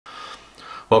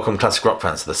Welcome, classic rock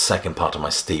fans, to the second part of my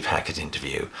Steve Hackett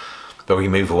interview, where we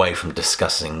move away from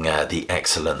discussing the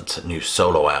excellent new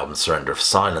solo album, Surrender of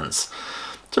Silence,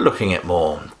 to looking at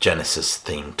more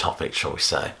Genesis-themed topics, shall we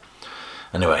say.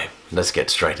 Anyway, let's get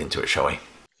straight into it, shall we?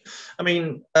 I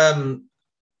mean,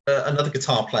 another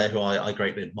guitar player who I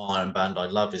greatly admire and band I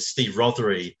love is Steve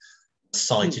Rothery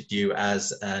cited you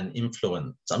as an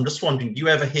influence. I'm just wondering, do you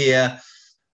ever hear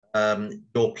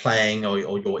your playing or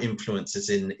your influences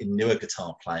in newer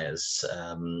guitar players,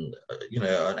 and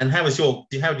how do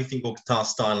you think your guitar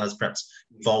style has perhaps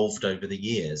evolved over the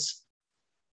years?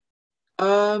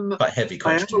 Quite heavy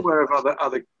question. I am aware of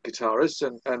other guitarists,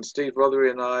 and Steve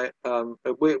Rothery and I,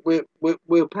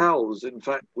 we're pals. In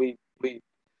fact, we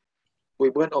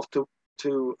went off to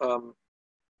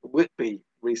Whitby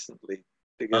recently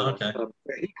together. Oh,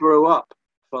 okay. He grew up,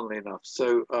 funnily enough,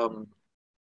 so.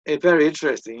 It's very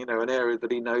interesting, an area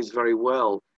that he knows very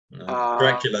well.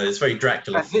 Dracula, it's very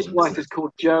Dracula. And his wife is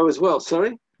called Jo as well.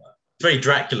 Sorry? It's very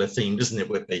Dracula themed, isn't it,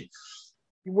 Whitby?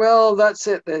 Well, that's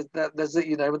it. There's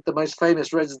the most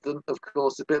famous resident, of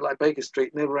course, a bit like Baker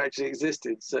Street, never actually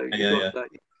existed. So you've got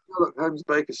Sherlock Holmes,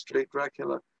 Baker Street,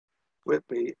 Dracula,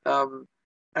 Whitby. Other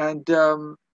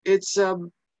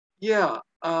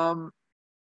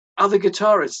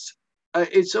guitarists.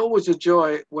 It's always a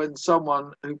joy when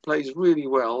someone who plays really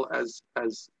well, as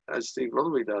Steve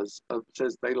Rothery does,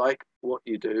 says they like what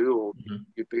you do or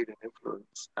you've been an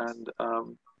influence. And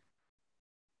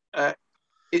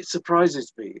it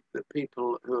surprises me that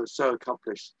people who are so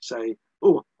accomplished say,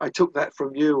 "Oh, I took that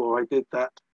from you," or "I did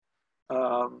that,"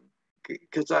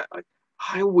 because I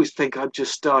always think I'm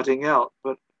just starting out,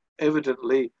 but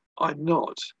evidently I'm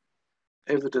not.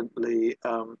 Evidently,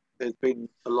 there's been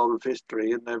a lot of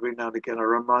history, and every now and again I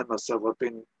remind myself I've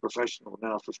been professional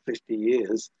now for 50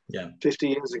 years. Yeah. 50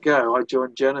 years ago, I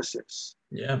joined Genesis.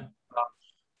 Yeah.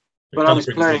 But I was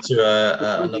playing.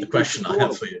 To another question I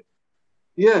have for you.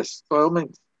 Yes, by all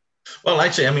means. Well,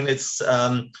 actually, I mean, it's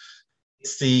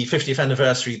the 50th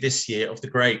anniversary this year of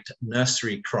the great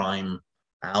Nursery Cryme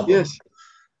album. Yes.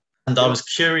 And I was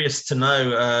curious to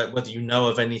know whether you know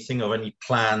of anything or any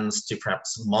plans to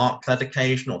perhaps mark that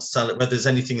occasion or sell it, whether there's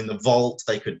anything in the vault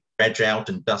they could veg out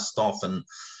and dust off and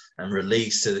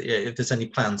release, if there's any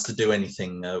plans to do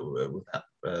anything with that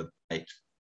date.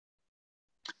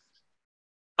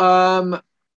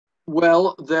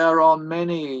 Well, there are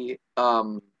many,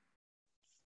 I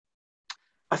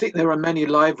think there are many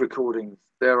live recordings.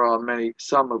 There are many,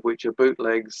 some of which are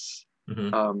bootlegs.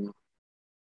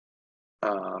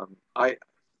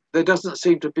 There doesn't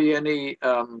seem to be any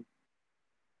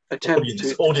attempt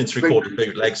audience recorded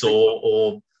bootlegs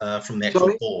or from the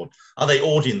actual board. Are they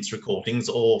audience recordings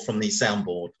or from the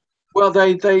soundboard? Well,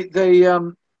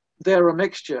 they're a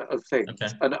mixture of things.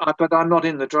 Okay. But I'm not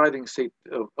in the driving seat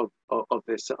of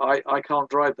this. I can't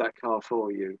drive that car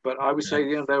for you. But I would say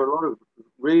there are a lot of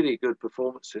really good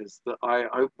performances that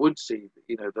I would see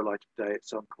the light of day at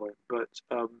some point. But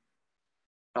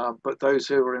those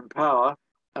who are in power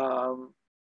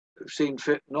seem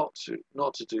fit not to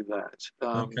do that.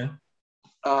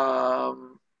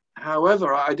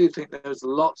 However, I do think there's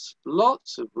lots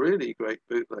of really great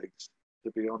bootlegs,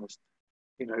 to be honest.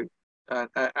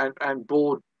 And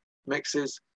board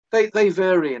mixes. They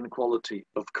vary in quality,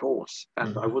 of course.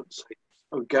 And I wouldn't say,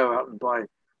 "Oh, go out and buy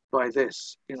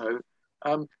this." You're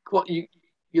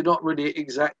not really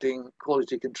exacting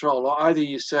quality control. Or either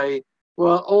you say,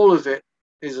 "Well, all of it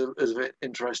is of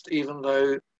interest," even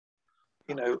though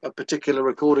a particular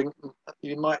recording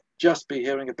you might just be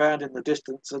hearing a band in the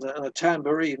distance and a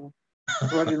tambourine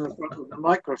right in the front of the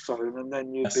microphone, and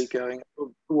then you'd be going,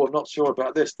 "Oh, I'm not sure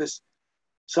about this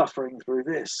suffering through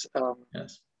this."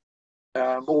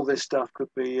 All this stuff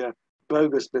could be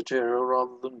bogus material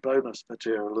rather than bonus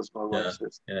material, as my wife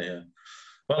says.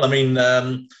 Well, I mean,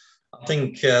 I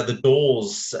think the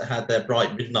Doors had their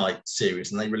Bright Midnight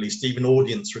series, and they released even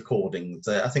audience recordings.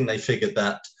 I think they figured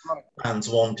that fans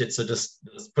want it, so just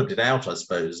put it out, I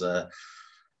suppose.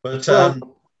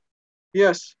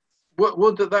 Yes,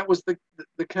 would that was the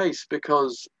case,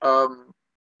 because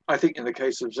I think in the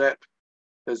case of Sept,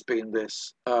 there's been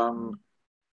this, and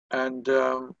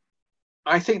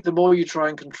I think the more you try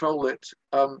and control it,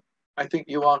 I think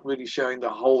you aren't really showing the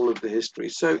whole of the history.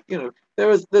 So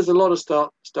there's a lot of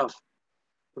stuff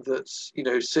that's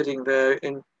sitting there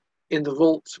in the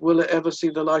vault. Will it ever see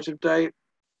the light of day?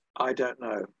 I don't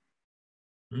know.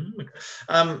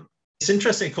 It's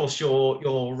interesting, of course, you're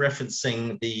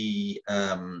referencing the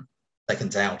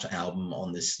Seconds Out album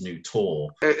on this new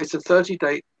tour. It's a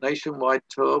 30-date nationwide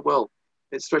tour. Well,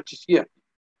 it stretches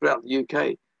throughout the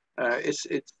UK.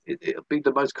 It'll be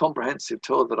the most comprehensive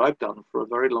tour that I've done for a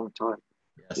very long time.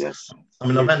 Yes. Yes. I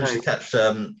mean, I managed to catch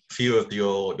a few of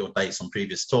your dates on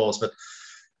previous tours, but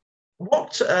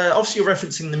what? Obviously, you're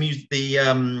referencing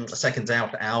the Seconds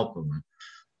Out album.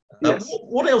 Yes.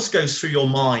 What else goes through your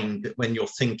mind when you're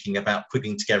thinking about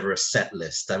putting together a set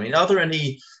list? I mean,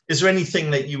 is there anything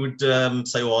that you would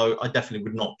say, "Oh, I definitely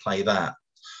would not play that,"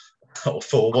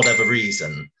 for whatever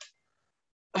reason?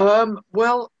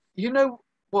 Well, you know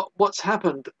what's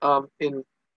happened in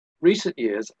recent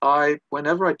years.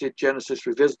 Whenever I did Genesis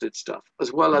Revisited stuff,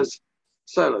 as well as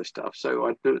solo stuff, so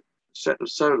I do a set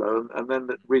of solo and then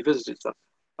the revisited stuff.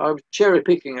 I was cherry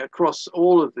picking across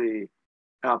all of the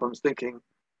albums, thinking,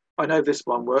 I know this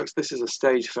one works. This is a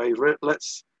stage favorite.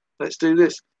 Let's do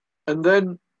this. And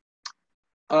then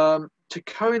to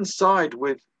coincide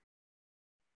with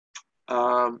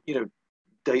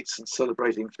dates and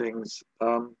celebrating things,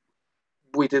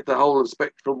 we did the whole of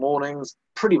Spectral Mornings,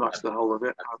 pretty much the whole of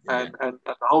it, and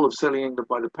the whole of Selling England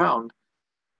by the Pound,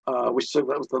 that was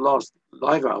the last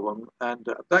live album, and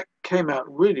that came out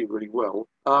really, really well.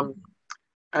 And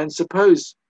I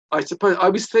suppose I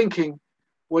was thinking,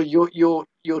 well, you're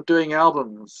doing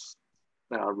albums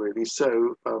now, really.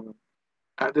 So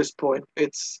at this point,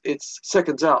 it's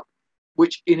Seconds Out,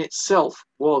 which in itself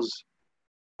was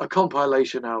a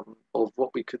compilation album of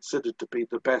what we considered to be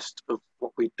the best of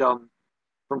what we'd done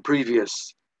from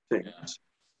previous things,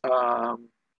 that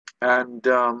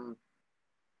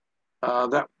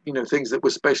things that were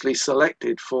specially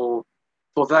selected for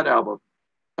that album.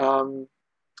 And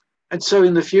so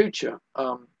in the future,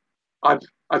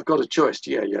 I've got a choice.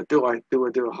 Do I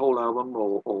do a whole album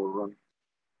or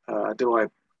do I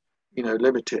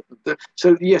limit it?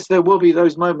 So yes, there will be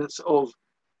those moments of,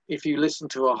 if you listen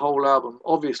to a whole album,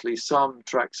 obviously some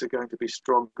tracks are going to be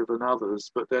stronger than others,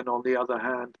 but then on the other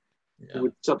hand,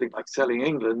 with something like Selling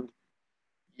England,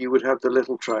 you would have the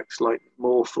little tracks like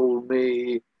More Fool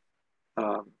Me,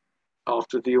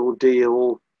 After the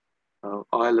Ordeal,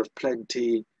 Isle of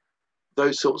Plenty,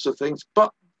 those sorts of things.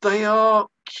 But they are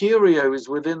curios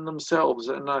within themselves,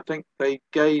 and I think they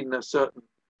gain a certain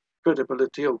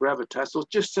credibility or gravitas, or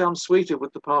just sound sweeter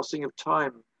with the passing of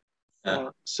time.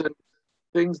 So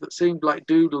things that seemed like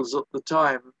doodles at the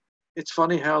time, it's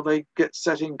funny how they get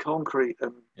set in concrete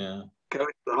and go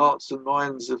into the hearts and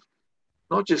minds of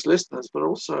not just listeners, but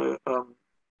also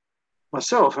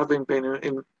myself, having been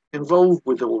involved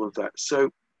with all of that. So,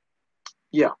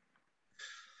 yeah,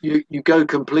 you go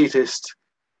completist,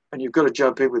 and you've got to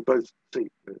jump in with both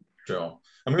feet. Sure.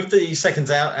 And with the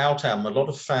Seconds Out album, a lot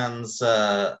of fans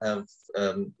have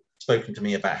spoken to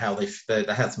me about how they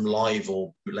had some live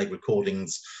or bootleg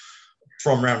recordings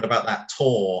from round about that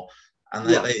tour, and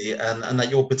that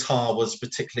your guitar was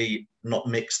particularly not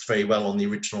mixed very well on the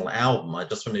original album. I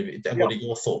just wonder, what are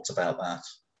your thoughts about that?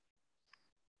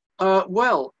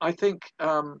 Well, I think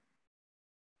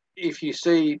if you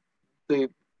see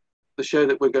the show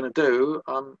that we're going to do,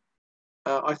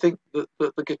 I think that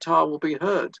the guitar will be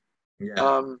heard.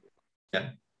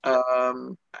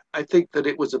 I think that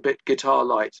it was a bit guitar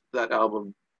light, that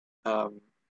album,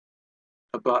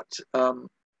 but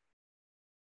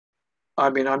I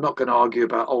mean, I'm not going to argue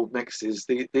about old mixes.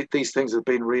 These things have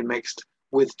been remixed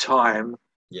with time.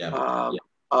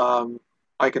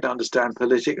 I can understand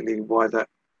politically why that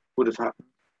would have happened,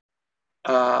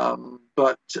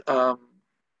 but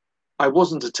I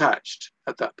wasn't attached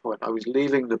at that point. I was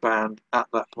leaving the band at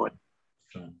that point.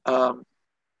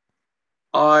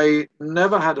 I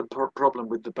never had a problem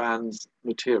with the band's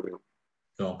material.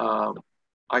 I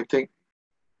think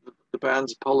the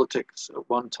band's politics at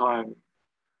one time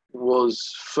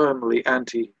was firmly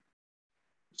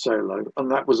anti-solo,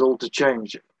 and that was all to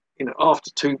change.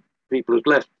 After two people had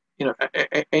left,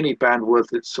 any band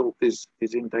worth its salt is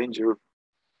in danger of,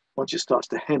 once it starts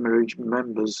to hemorrhage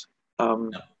members.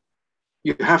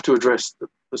 You have to address the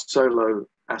solo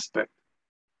aspect.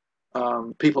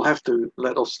 People have to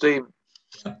let off steam,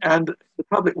 and the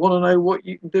public want to know what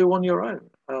you can do on your own.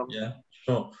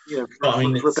 Sure. I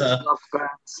mean, it's band.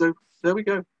 So there we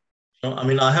go. I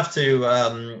mean, I have to.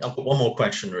 I've got one more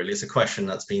question. Really, it's a question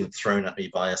that's been thrown at me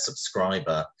by a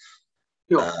subscriber.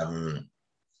 What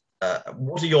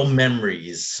are your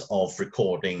memories of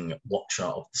recording "Watcher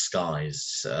of the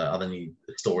Skies"? Are there any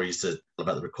stories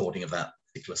about the recording of that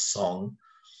particular song?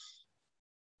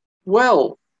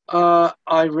 Well,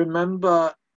 I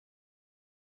remember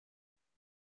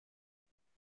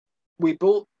we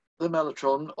bought the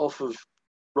mellotron off of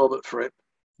Robert Fripp.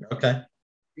 Okay.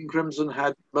 King Crimson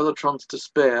had mellotrons to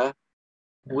spare.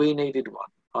 We needed one.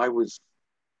 I was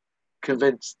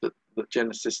convinced that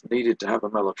Genesis needed to have a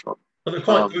mellotron. But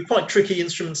they're quite tricky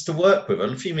instruments to work with.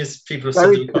 A few people have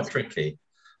said they were quite tricky.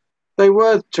 They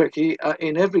were tricky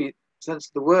in every sense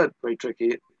of the word, very tricky.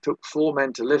 It took 4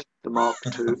 men to lift the Mark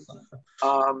II.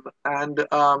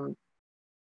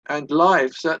 And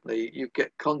live, certainly, you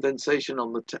get condensation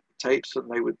on the tapes, and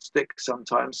they would stick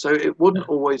sometimes. So it wouldn't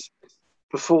always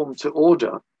perform to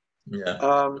order.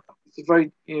 Yeah. It's a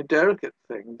very delicate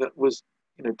thing that was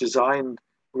designed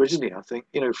originally, I think,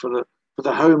 for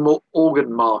the home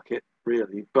organ market,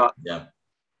 really. But Yeah.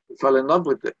 we fell in love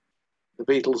with it. The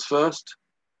Beatles first,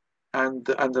 and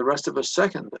the rest of us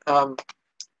second.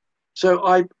 So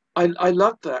I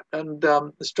loved that, and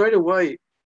straight away,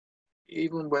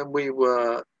 even when we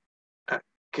were at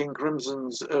King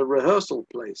Crimson's rehearsal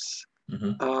place,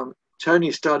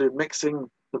 Tony started mixing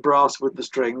the brass with the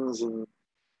strings, and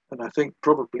I think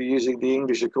probably using the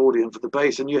English accordion for the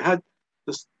bass, and you had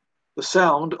the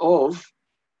sound of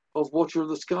Watcher of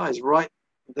the Skies right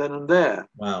then and there.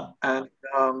 Wow.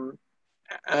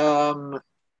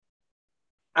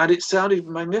 And it sounded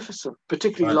magnificent,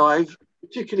 particularly live,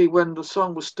 particularly when the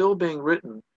song was still being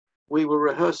written. We were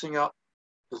rehearsing up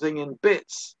the thing in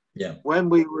bits. Yeah. When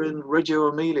we were in Reggio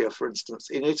Emilia, for instance,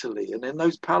 in Italy, and in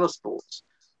those palace vaults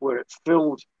where it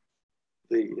filled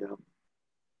the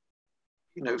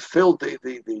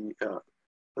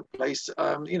place,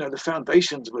 the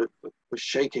foundations were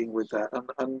shaking with that,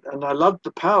 and I loved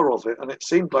the power of it, and it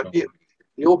seemed like the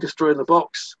orchestra in the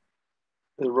box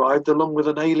arrived along with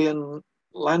an alien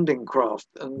landing craft,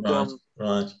 and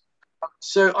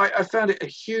so I found it a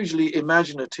hugely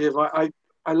imaginative. I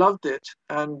loved it,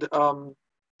 and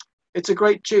it's a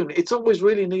great tune. It's always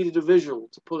really needed a visual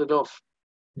to pull it off.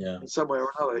 Yeah. In some way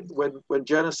or another. When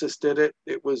Genesis did it,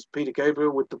 it was Peter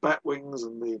Gabriel with the bat wings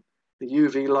and the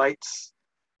UV lights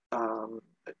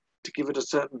to give it a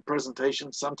certain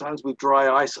presentation. Sometimes with dry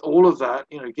ice, all of that,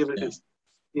 give it its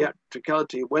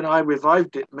theatricality. When I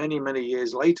revived it many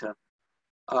years later,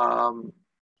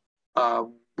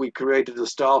 we created a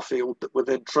star field that would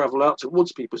then travel out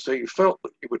towards people, so you felt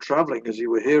that you were traveling as you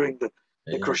were hearing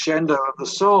the crescendo of the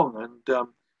song, and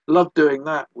loved doing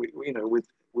that.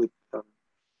 with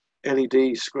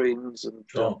LED screens and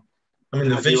I mean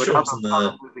the visuals and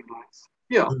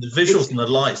the visuals and the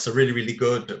lights are really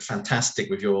good,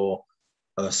 fantastic with your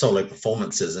solo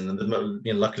performances, and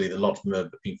luckily a lot of them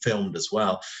have been filmed as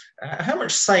well. How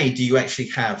much say do you actually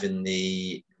have in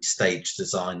the stage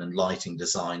design and lighting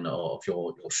design of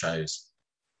your shows?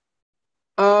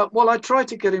 Well, I try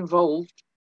to get involved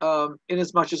in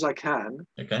as much as I can.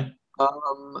 Okay.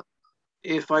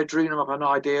 If I dream up an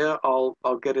idea,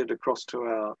 I'll get it across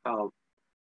to our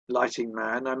lighting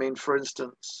man. I mean, for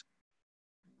instance,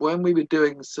 when we were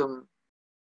doing some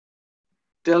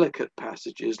delicate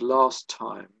passages last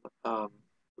time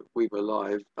we were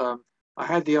live, I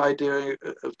had the idea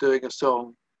of doing a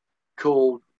song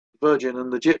called Virgin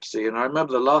and the Gypsy, and I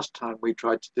remember the last time we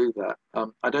tried to do that,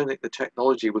 I don't think the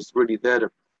technology was really there to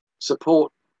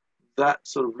support that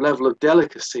sort of level of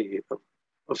delicacy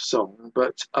of song,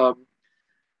 but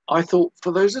I thought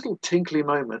for those little tinkly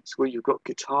moments where you've got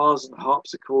guitars and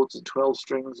harpsichords and 12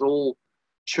 strings all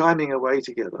chiming away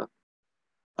together,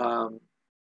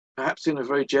 perhaps in a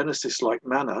very Genesis-like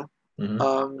manner,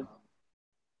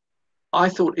 I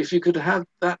thought if you could have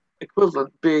that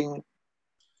equivalent being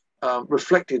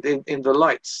reflected in the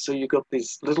lights, so you got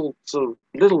these little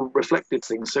reflected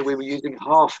things. So we were using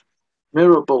half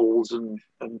mirror balls and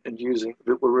using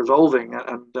that were revolving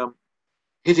and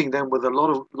hitting them with a lot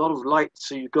of light,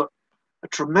 so you got a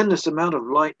tremendous amount of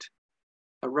light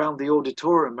around the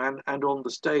auditorium and on the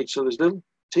stage. So there's little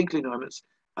tinkling moments,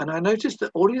 and I noticed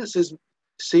that audiences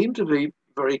seem to be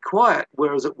very quiet,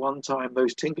 whereas at one time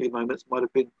those tinkling moments might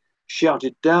have been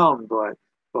shouted down by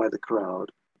the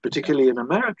crowd, particularly in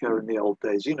America in the old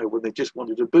days, when they just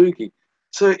wanted a boogie.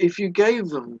 So if you gave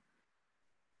them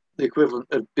the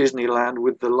equivalent of Disneyland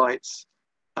with the lights,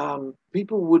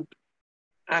 people would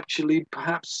actually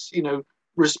perhaps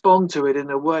respond to it in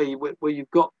a way where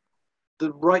you've got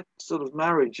the right sort of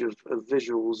marriage of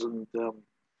visuals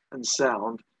and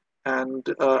sound, and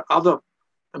other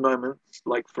moments,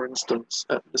 like for instance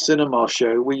at the cinema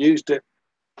show, we used it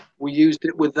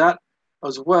with that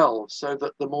as well, so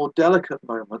that the more delicate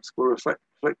moments were reflected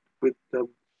with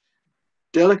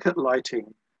delicate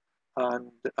lighting,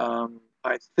 and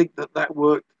I think that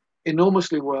worked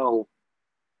enormously well.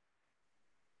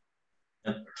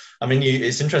 Yeah. I mean,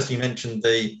 it's interesting you mentioned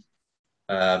the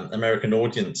American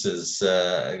audiences.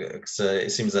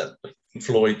 It seems that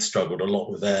Floyd struggled a lot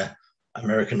with their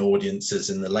American audiences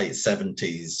in the late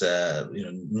 70s,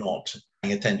 not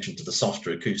paying attention to the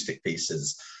softer acoustic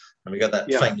pieces. And we got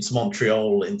that famous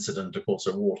Montreal incident, of course,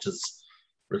 where Waters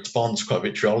responds quite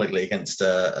vitriolically against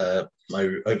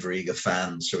overeager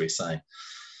fans, shall we say.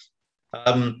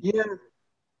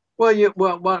 Well, yeah,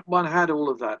 well, one had all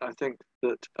of that. I think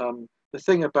that the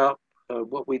thing about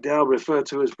what we now refer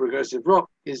to as progressive rock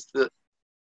is that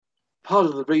part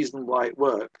of the reason why it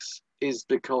works is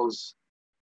because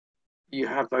you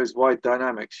have those wide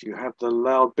dynamics. You have the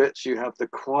loud bits, you have the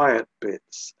quiet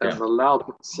bits, and the loud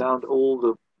bits sound all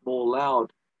the more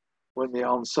loud when the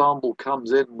ensemble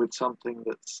comes in with something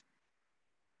that's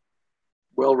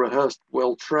well rehearsed,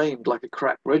 well trained, like a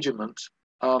crack regiment.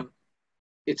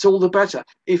 It's all the better.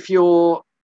 If you're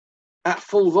at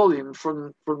full volume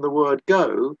from the word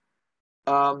go,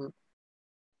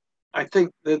 I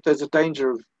think that there's a danger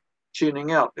of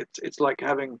tuning out. It's like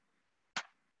having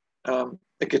a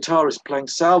guitarist playing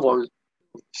salvos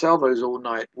all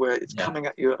night, where it's coming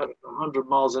at you at 100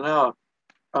 miles an hour.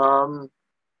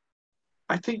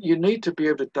 I think you need to be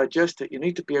able to digest it. You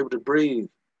need to be able to breathe.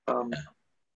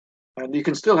 And you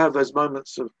can still have those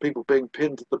moments of people being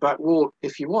pinned to the back wall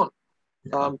if you want.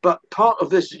 But part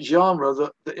of this genre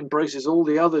that embraces all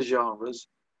the other genres,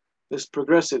 this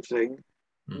progressive thing,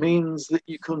 means that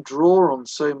you can draw on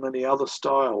so many other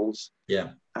styles and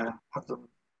have them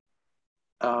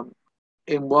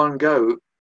in one go.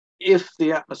 If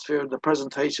the atmosphere and the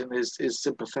presentation is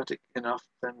sympathetic enough,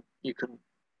 then you can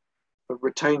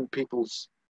retain people's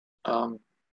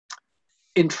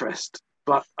interest.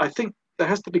 But I think there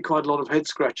has to be quite a lot of head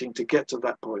scratching to get to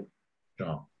that point.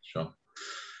 Sure.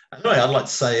 Anyway, I'd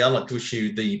like to wish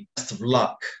you the best of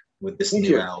luck with this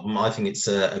new album. I think it's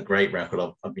a great record.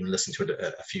 I've been listening to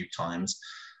it a few times.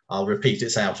 I'll repeat,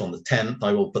 it's out on the 10th.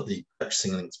 I will put the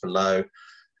purchasing links below.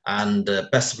 And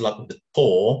best of luck with the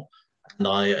tour. And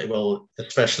I will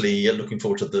especially looking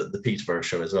forward to the Peterborough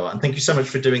show as well. And thank you so much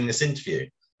for doing this interview.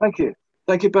 Thank you.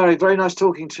 Thank you, Barry. Very nice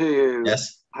talking to you.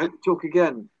 Yes. I hope to talk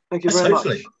again. Thank you very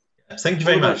much. Yes, thank you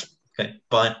very much. Okay,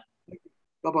 bye.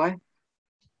 Bye-bye.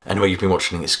 Anyway, you've been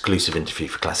watching an exclusive interview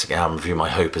for Classic Album Review. My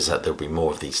hope is that there'll be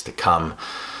more of these to come.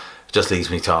 It just leaves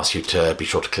me to ask you to be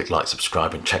sure to click like,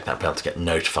 subscribe and check that bell to get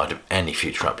notified of any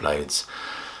future uploads.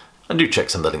 And do check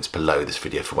some of the links below this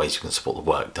video for ways you can support the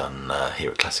work done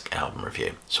here at Classic Album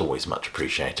Review. It's always much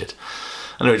appreciated.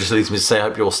 Anyway, it just leaves me to say I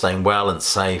hope you're all staying well and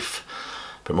safe,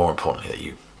 but more importantly that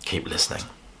you keep listening.